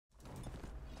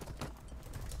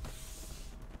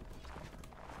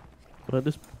Where'd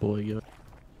this boy go?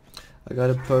 I got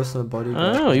a personal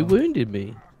bodyguard. Oh, he now. wounded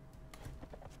me.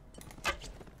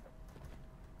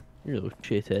 You little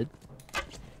shithead.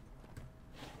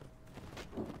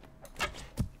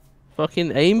 Fucking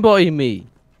aimbotting me.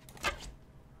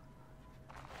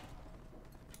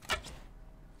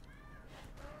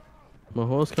 My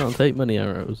horse can't take many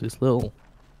arrows. It's little.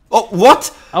 Oh,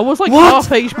 what? I was like What? half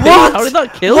HP. What? How did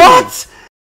that kill me? What?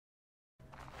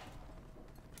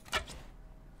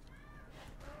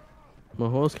 My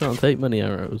horse can't take many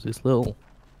arrows. It's little.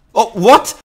 Oh,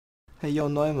 what? Hey, yo,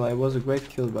 Noimar, it was a great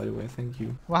kill, by the way. Thank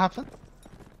you. What happened?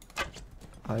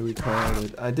 I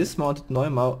recorded it. I dismounted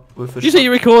Noimar with a Did you say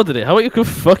you recorded it? How about you go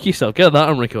fuck yourself? Get that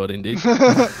on recording, dude.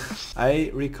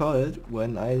 I recorded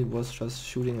when I was just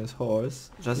shooting his horse.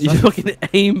 You fucking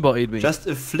aimbotted me. Just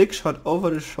a flick shot over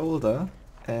the shoulder,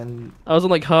 and I was on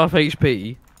like half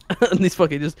HP, and this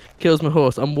fucking just kills my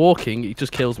horse. I'm walking, it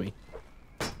just kills me.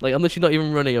 Like, I'm literally not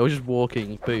even running, I was just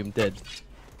walking. Boom, dead.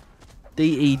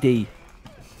 DED.